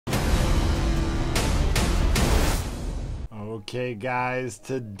Okay guys,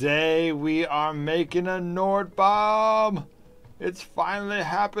 today we are making a NORD bomb. It's finally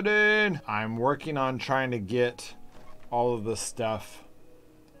happening. I'm working on trying to get all of the stuff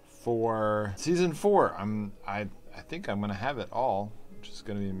for season 4. I think I'm gonna have it all, which is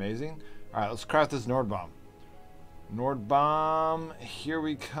gonna be amazing. All right, let's craft this NORD bomb. NORD bomb, here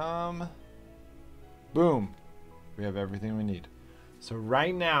we come. Boom, we have everything we need. So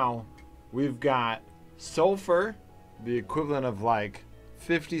right now we've got sulfur, the equivalent of like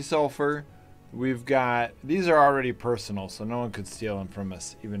 50 sulfur. We've got, these are already personal, so no one could steal them from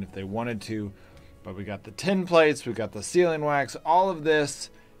us even if they wanted to. But we got the tin plates, we got the sealing wax. All of this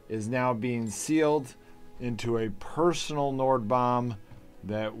is now being sealed into a personal NORD bomb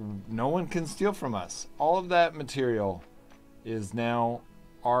that no one can steal from us. All of that material is now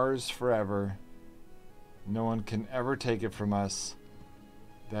ours forever. No one can ever take it from us.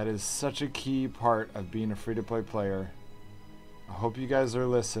 That is such a key part of being a free-to-play player. I hope you guys are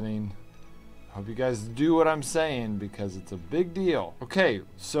listening. I hope you guys do what I'm saying because it's a big deal. Okay,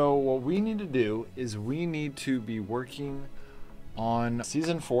 so what we need to do is we need to be working on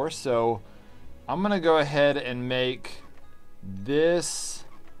season 4. So I'm gonna go ahead and make this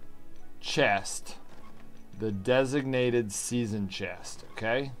chest the designated season chest.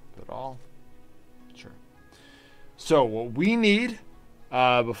 Okay, put all. Sure. So what we need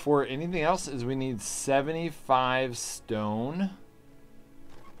before anything else is we need 75 stone.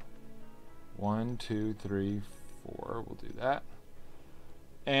 1, 2, 3, 4. We'll do that.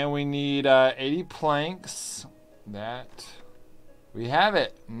 And we need 80 planks. That we have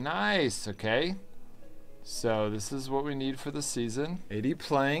it. Nice. Okay. So this is what we need for the season. 80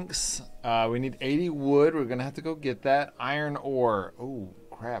 planks. We need 80 wood. We're gonna have to go get that. Iron ore. Oh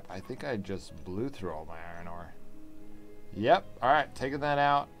crap! I think I just blew through all my iron ore. Yep. All right. Taking that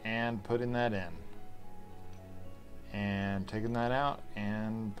out and putting that in. And taking that out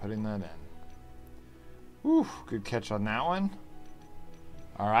and putting that in. Whew, good catch on that one.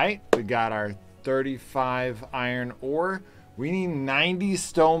 All right, we got our 35 iron ore. We need 90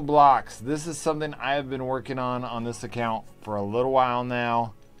 stone blocks. This is something I have been working on this account for a little while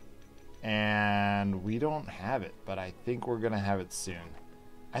now. And we don't have it, but I think we're gonna have it soon.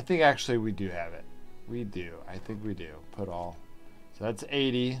 I think actually we do have it. We do, I think we do. Put all. So that's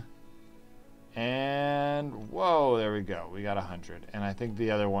 80. And whoa, there we go. We got 100. And I think the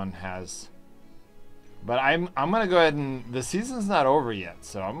other one has, but I'm gonna go ahead and, the season's not over yet,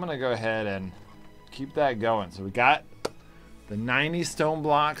 so I'm gonna go ahead and keep that going. So we got the 90 stone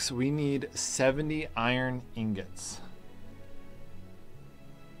blocks. We need 70 iron ingots.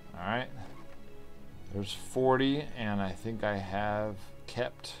 All right, there's 40, and I think I have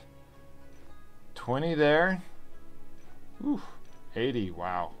kept 20 there. Whew, 80,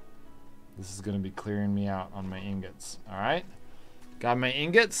 wow. This is gonna be clearing me out on my ingots. All right. Got my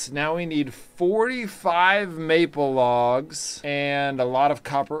ingots. Now we need 45 maple logs and a lot of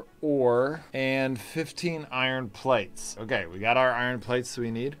copper ore and 15 iron plates. Okay, we got our iron plates we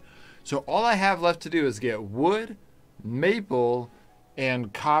need. So all I have left to do is get wood, maple,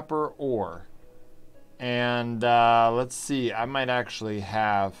 and copper ore. And let's see, I might actually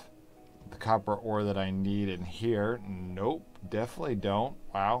have the copper ore that I need in here. Nope, definitely don't.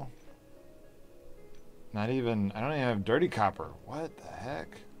 Wow. Not even, I don't even have dirty copper. What the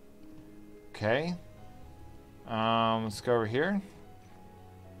heck? Okay. Let's go over here.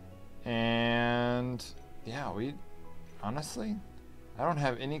 And yeah, honestly, I don't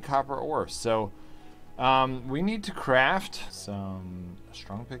have any copper ore. So we need to craft a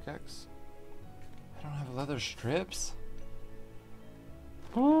strong pickaxe. I don't have leather strips.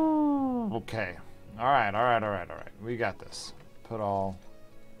 Ooh, okay. All right. We got this. Put all.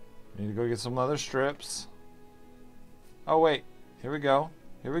 Need to go get some leather strips. Oh wait, here we go.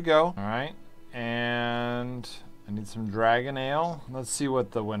 All right, and I need some dragon ale. Let's see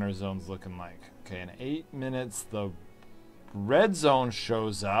what the winter zone's looking like. Okay, in 8 minutes the red zone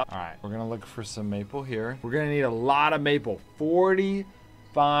shows up. All right, we're gonna look for some maple here. We're gonna need a lot of maple.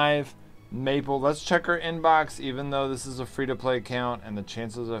 45 maple. Let's check our inbox. Even though this is a free-to-play account and the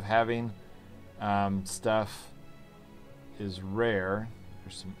chances of having stuff is rare.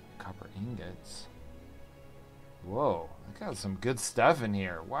 There's some copper ingots. Whoa, I got some good stuff in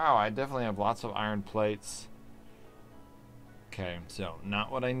here. Wow, I definitely have lots of iron plates. Okay, so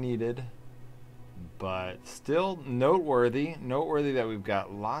not what I needed, but still noteworthy. Noteworthy that we've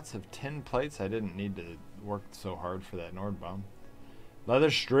got lots of tin plates. I didn't need to work so hard for that NORD bomb.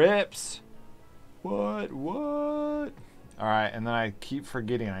 Leather strips. What? All right, and then I keep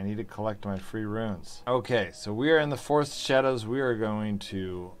forgetting I need to collect my free runes. Okay, so we are in the Forest Shadows. We are going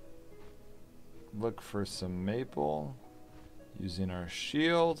to look for some maple Using our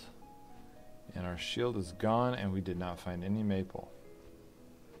shield. And our shield is gone, and we did not find any maple.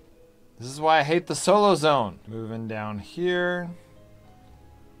 This is why I hate the solo zone. Moving down here.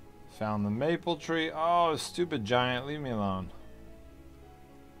 Found the maple tree. Oh, stupid giant, leave me alone.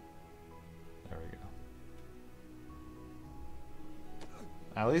 There we go.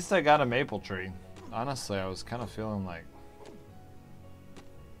 At least I got a maple tree. Honestly, I was kind of feeling like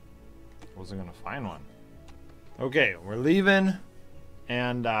I wasn't gonna find one. Okay, we're leaving.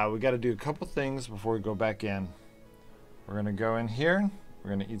 And we got to do a couple things before we go back in. We're going to go in here. We're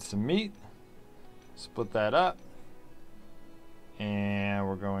going to eat some meat. Split that up. And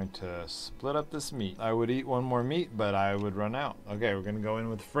we're going to split up this meat. I would eat one more meat, but I would run out. Okay, we're going to go in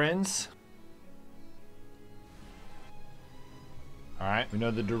with friends. Alright, we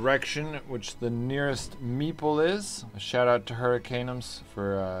know the direction which the nearest meeple is. A shout out to Hurricaneums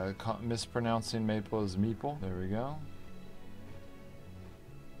for mispronouncing maple as meeple. There we go.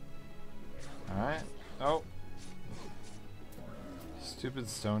 Alright. Oh. Stupid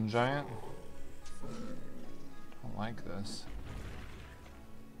stone giant. Don't like this.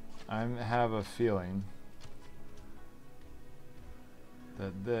 I have a feeling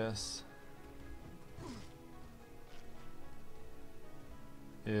that this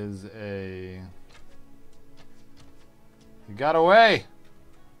is a... He got away!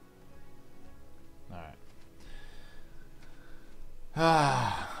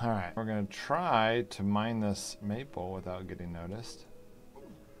 Alright, we're gonna try to mine this maple without getting noticed.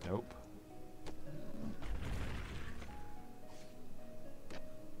 Nope.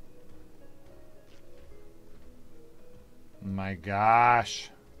 My gosh.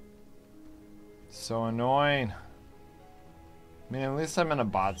 So annoying. I mean, at least I'm in a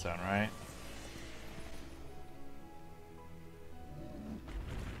bot zone, right?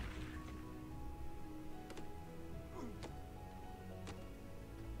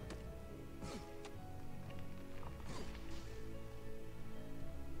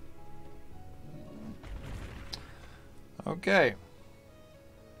 Okay.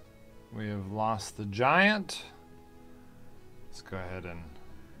 We have lost the giant. Let's go ahead and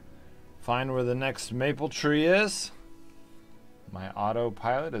find where the next maple tree is. My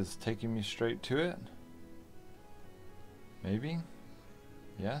autopilot is taking me straight to it. Maybe?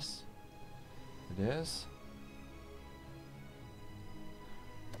 Yes? It is?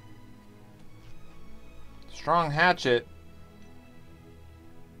 Strong hatchet.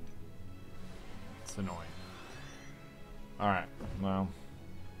 It's annoying. Alright, well.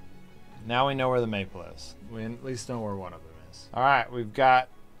 Now we know where the maple is. We at least know where one of them is. Alright, we've got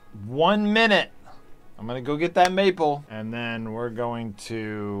 1 minute. I'm gonna go get that maple. And then we're going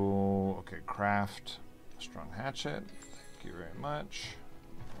to, okay, craft a strong hatchet. Thank you very much.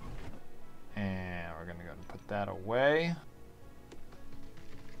 And we're gonna go and put that away.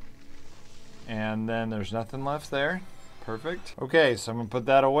 And then there's nothing left there. Perfect. Okay, so I'm gonna put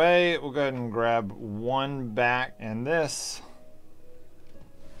that away. We'll go ahead and grab one back and this.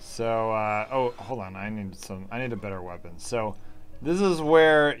 So, oh, hold on. I need a better weapon. So, this is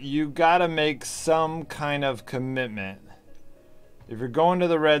where you gotta make some kind of commitment. If you're going to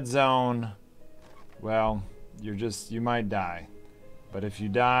the red zone, well, you might die. But if you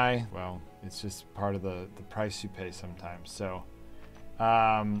die, well, it's just part of the price you pay sometimes. So,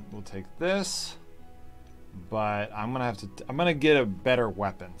 we'll take this. But I'm gonna get a better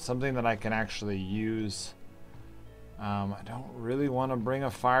weapon, something that I can actually use. I don't really want to bring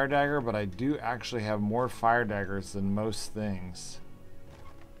a fire dagger, but I do actually have more fire daggers than most things.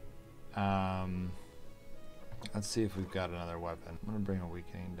 Let's see if we've got another weapon. I'm gonna bring a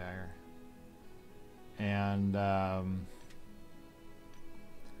weakening dagger, and I'm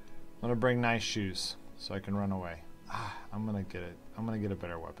gonna bring nice shoes so I can run away. I'm gonna get it. I'm gonna get a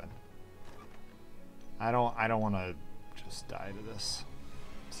better weapon. I don't want to just die to this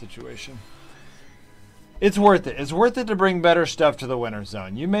situation. It's worth it. It's worth it to bring better stuff to the winter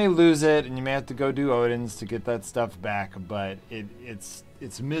zone. You may lose it, and you may have to go do Odin's to get that stuff back, but it's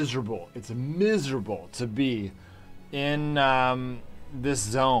miserable. It's miserable to be in this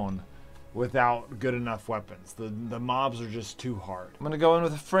zone without good enough weapons. The mobs are just too hard. I'm gonna go in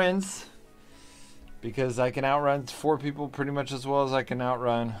with friends because I can outrun 4 people pretty much as well as I can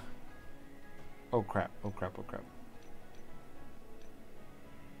outrun. Oh crap, oh crap, oh crap.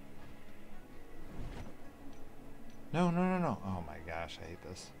 No, no, no, no. Oh my gosh, I hate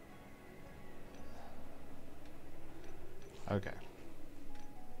this. Okay.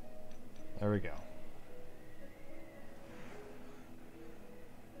 There we go.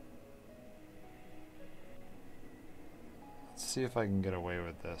 Let's see if I can get away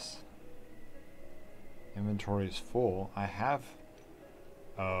with this. Inventory is full. I have...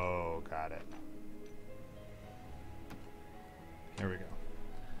 Oh, got it. Here we go.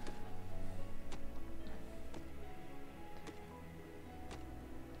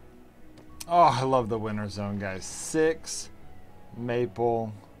 Oh, I love the winter zone, guys. 6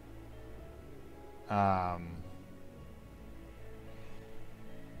 maple. All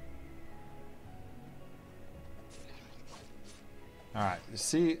right,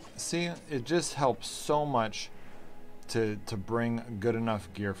 see, it just helps so much to bring good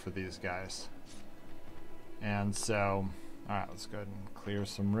enough gear for these guys. And so, all right, let's go ahead and clear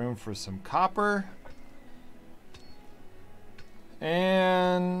some room for some copper.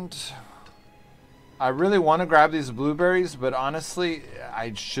 And I really want to grab these blueberries, but honestly,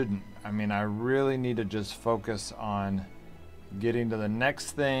 I shouldn't. I mean, I really need to just focus on getting to the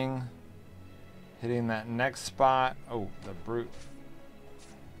next thing, hitting that next spot. Oh, the brute.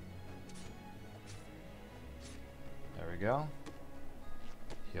 There we go.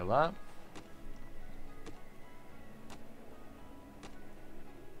 Heal up.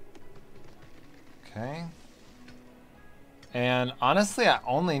 Okay. And honestly, I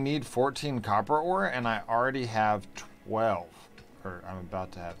only need 14 copper ore, and I already have 12. Or I'm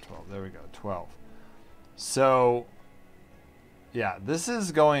about to have 12. There we go, 12. So, yeah, this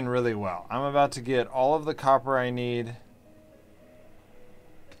is going really well. I'm about to get all of the copper I need.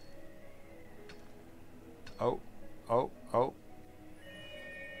 Oh, oh, oh.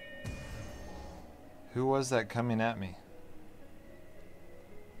 Who was that coming at me?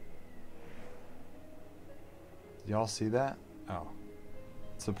 Y'all see that? Oh.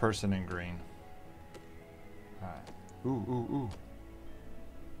 It's the person in green. Alright. Ooh, ooh, ooh.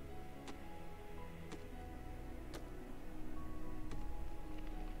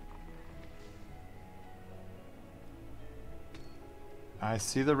 I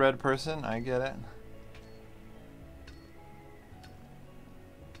see the red person. I get it.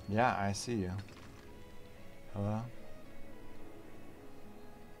 Yeah, I see you. Hello?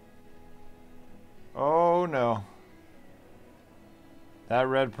 Oh no. That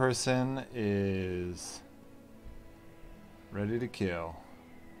red person is ready to kill.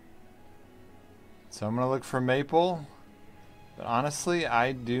 So I'm gonna look for maple, but honestly,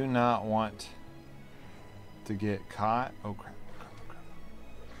 I do not want to get caught. Oh crap, crap,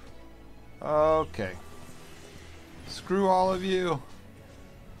 crap. Okay. Screw all of you.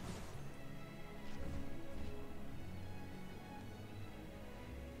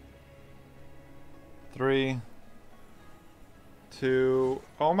 Three, 2.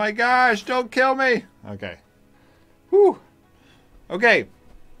 Oh my gosh, don't kill me. Okay. Whew. Okay.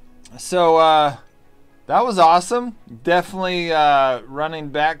 So, that was awesome. Definitely running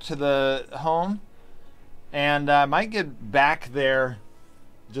back to the home. And I might get back there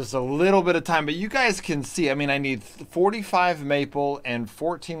just a little bit of time. But you guys can see, I mean, I need 45 maple and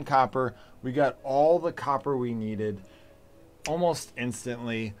 14 copper. We got all the copper we needed almost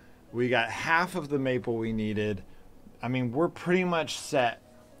instantly. We got half of the maple we needed. I mean, we're pretty much set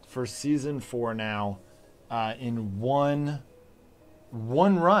for season 4 now in one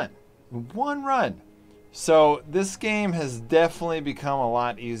run. One run. So this game has definitely become a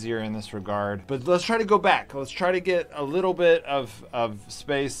lot easier in this regard. But let's try to go back. Let's try to get a little bit of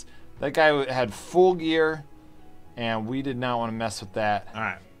space. That guy had full gear, and we did not want to mess with that. All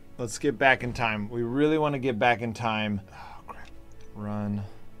right, let's get back in time. We really want to get back in time. Oh, crap. Run.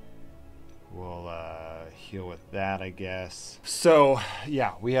 We'll heal with that, I guess. So,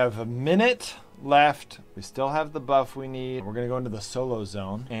 yeah, we have a minute left. We still have the buff we need. We're going to go into the solo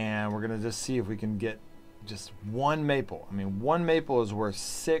zone, and we're going to just see if we can get just 1 maple. I mean, 1 maple is worth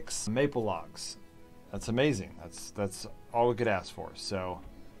 6 maple logs. That's amazing. That's all we could ask for. So,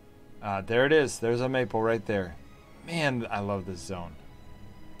 there it is. There's a maple right there. Man, I love this zone.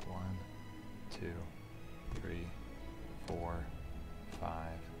 1, 2, 3, 4, 5,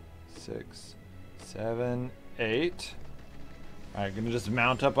 6, 7, 8. All right, gonna just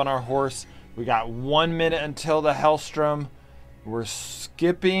mount up on our horse. We got 1 minute until the Hellstrom. We're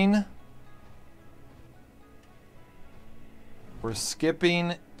skipping. We're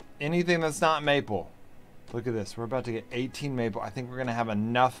skipping anything that's not maple. Look at this. We're about to get 18 maple. I think we're gonna have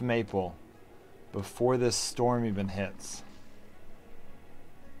enough maple before this storm even hits.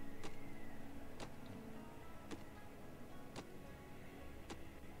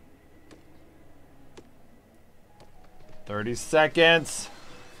 "30 seconds.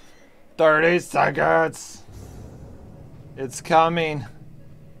 30 seconds. It's coming."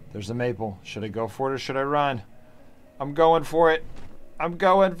 There's a maple. Should I go for it or should I run? I'm going for it. I'm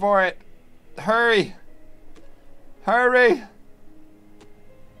going for it. Hurry. Hurry.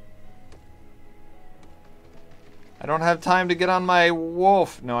 I don't have time to get on my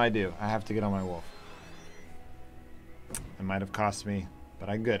wolf. No, I do. I have to get on my wolf. It might have cost me, but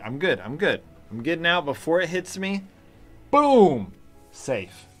I'm good. I'm good. I'm good. I'm getting out before it hits me. Boom!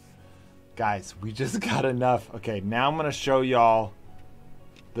 Safe. Guys, we just got enough. Okay, now I'm going to show y'all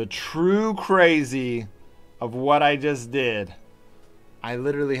the true crazy of what I just did. I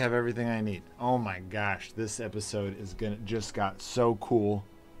literally have everything I need. Oh my gosh, this episode is just got so cool.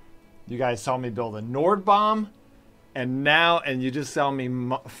 You guys saw me build a NORD bomb, and you just saw me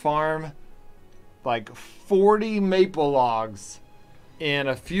farm like 40 maple logs in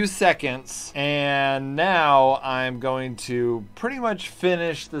a few seconds, and now I'm going to pretty much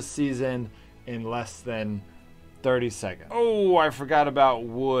finish the season in less than 30 seconds. Oh, I forgot about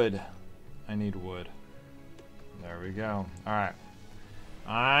wood. I need wood. There we go. All right.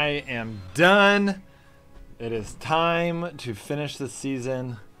 I am done. It is time to finish the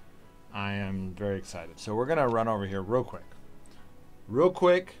season. I am very excited. So we're gonna run over here real quick. Real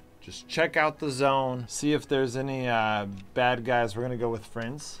quick, just check out the zone. See if there's any bad guys. We're gonna go with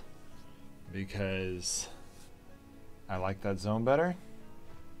friends because I like that zone better.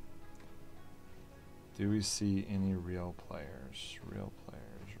 Do we see any real players? Real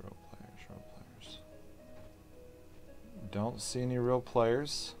players, real players, real players. Don't see any real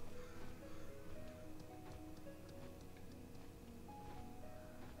players.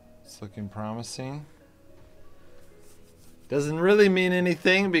 It's looking promising. Doesn't really mean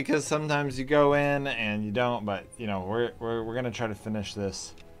anything because sometimes you go in and you don't, but you know, we're gonna try to finish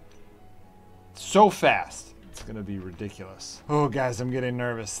this so fast. It's gonna be ridiculous. Oh guys, I'm getting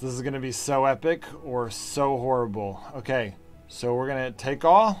nervous. This is gonna be so epic or so horrible. Okay, so we're gonna take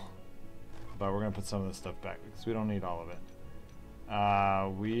all, but we're gonna put some of this stuff back because we don't need all of it.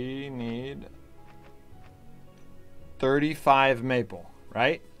 We need 35 maple,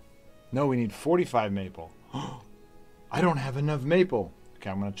 right? No, we need 45 maple. I don't have enough maple. Okay,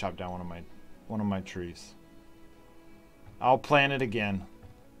 I'm gonna chop down one of my trees. I'll plant it again.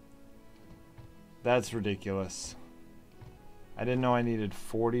 That's ridiculous. I didn't know I needed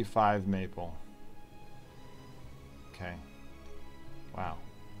 45 maple. Okay. Wow.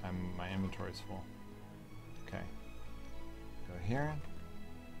 My inventory's full. Okay. Go here.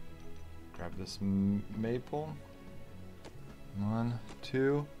 Grab this maple. 1,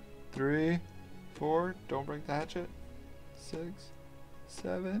 2, 3, 4. Don't break the hatchet. 6,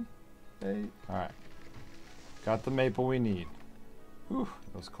 7, 8. Alright. Got the maple we need. Whew,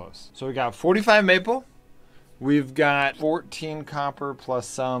 that was close. So we got 45 maple. We've got 14 copper plus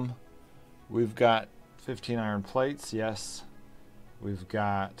some. We've got 15 iron plates, yes. We've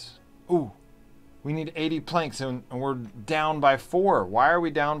got... Ooh, we need 80 planks and we're down by 4. Why are we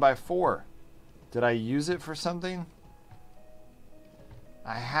down by 4? Did I use it for something?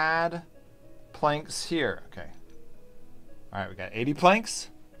 I had planks here. Okay. All right, we got 80 planks.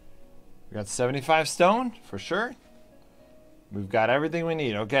 We got 75 stone for sure. We've got everything we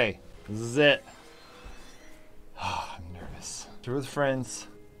need. Okay, this is it. Oh, I'm nervous. We're with friends.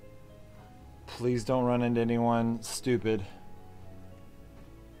 Please don't run into anyone stupid.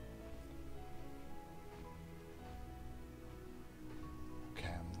 Okay,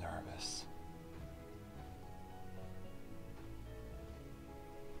 I'm nervous.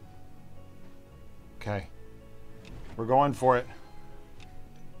 Okay. We're going for it.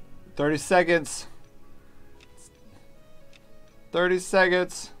 30 seconds. 30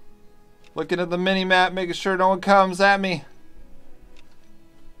 seconds. Looking at the mini-map, making sure no one comes at me.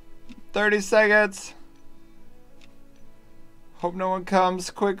 30 seconds. Hope no one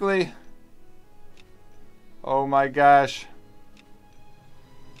comes quickly. Oh my gosh.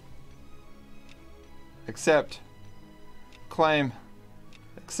 Accept. Claim.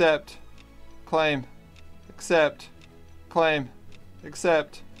 Accept. Claim. Accept. Claim.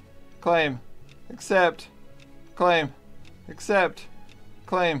 Accept. Claim. Accept. Claim. Accept.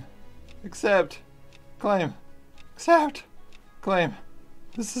 Claim. Accept. Claim. Accept. Claim.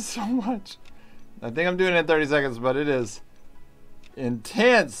 This is so much. I think I'm doing it in 30 seconds, but it is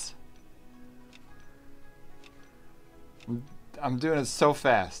intense. I'm doing it so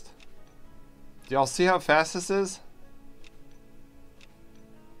fast. Do y'all see how fast this is?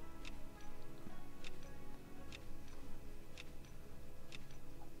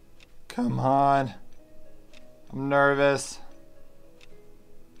 Come on. I'm nervous.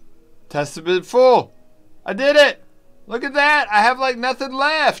 Test has been full. I did it. Look at that. I have like nothing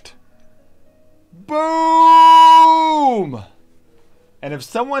left. Boom. And if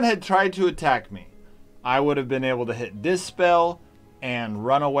someone had tried to attack me, I would have been able to hit Dispel and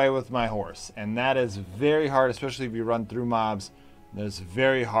run away with my horse. And that is very hard, especially if you run through mobs. That's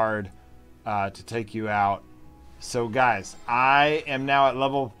very hard to take you out So guys, I am now at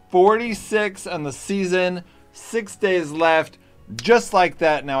level 46 on the season. 6 days left. Just like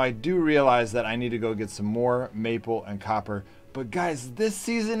that. Now I do realize that I need to go get some more maple and copper. But guys, this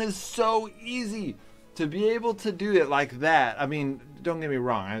season is so easy to be able to do it like that. I mean, don't get me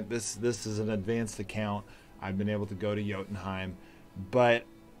wrong. This is an advanced account. I've been able to go to Jotunheim. But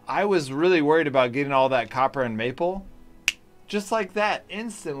I was really worried about getting all that copper and maple. Just like that,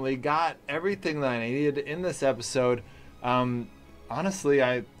 instantly got everything that I needed in this episode. Honestly,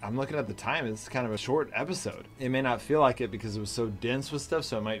 I'm looking at the time. It's kind of a short episode. It may not feel like it because it was so dense with stuff,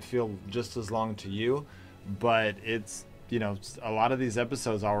 so it might feel just as long to you. But it's, you know, a lot of these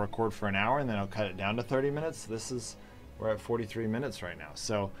episodes I'll record for an hour and then I'll cut it down to 30 minutes. We're at 43 minutes right now.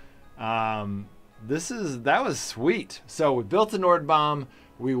 So that was sweet. So we built a NORD bomb.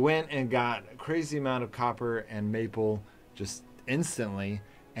 We went and got a crazy amount of copper and maple just instantly,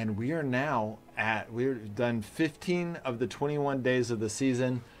 and we've done 15 of the 21 days of the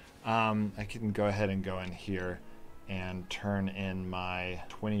season. I can go ahead and go in here and turn in my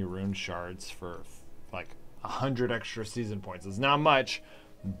 20 rune shards for like 100 extra season points. It's not much,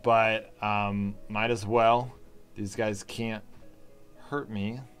 but might as well. These guys can't hurt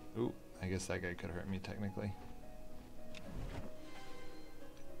me. Ooh, I guess that guy could hurt me technically.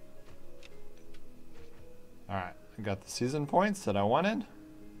 All right. I got the season points that I wanted.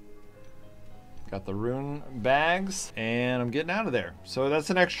 Got the rune bags, and I'm getting out of there. So that's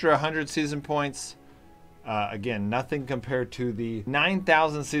an extra 100 season points. Again, nothing compared to the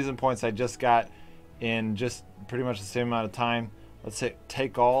 9,000 season points I just got in just pretty much the same amount of time. Let's say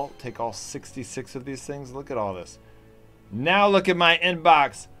take all 66 of these things. Look at all this. Now look at my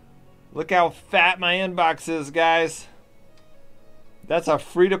inbox. Look how fat my inbox is, guys. That's a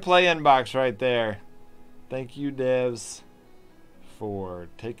free-to-play inbox right there. Thank you, devs, for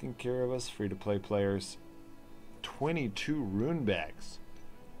taking care of us, free-to-play players. 22 rune bags.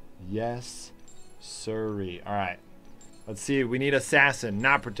 Yes, sirree. All right. Let's see. We need assassin,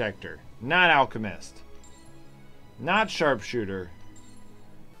 not protector, not alchemist, not sharpshooter.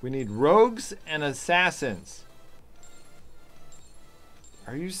 We need rogues and assassins.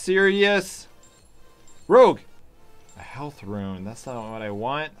 Are you serious? Rogue. A health rune. That's not what I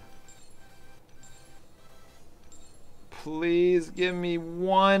want. Please give me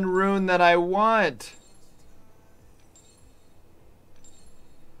one rune that I want.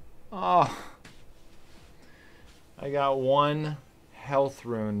 Oh. I got one health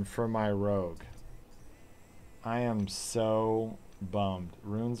rune for my rogue. I am so bummed.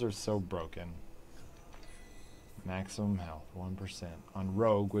 Runes are so broken. Maximum health, 1% on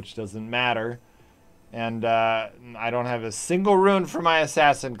rogue, which doesn't matter. And I don't have a single rune for my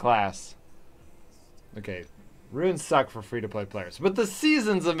assassin class. Okay. Runes suck for free-to-play players, but the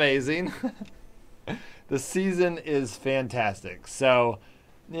season's amazing. The season is fantastic. So,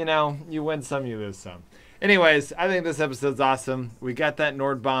 you know, you win some, you lose some. Anyways, I think this episode's awesome. We got that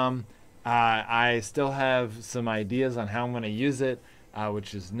NORD bomb. I still have some ideas on how I'm going to use it,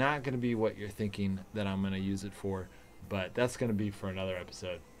 which is not going to be what you're thinking that I'm going to use it for, but that's going to be for another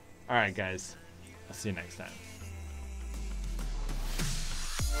episode. All right, guys. I'll see you next time.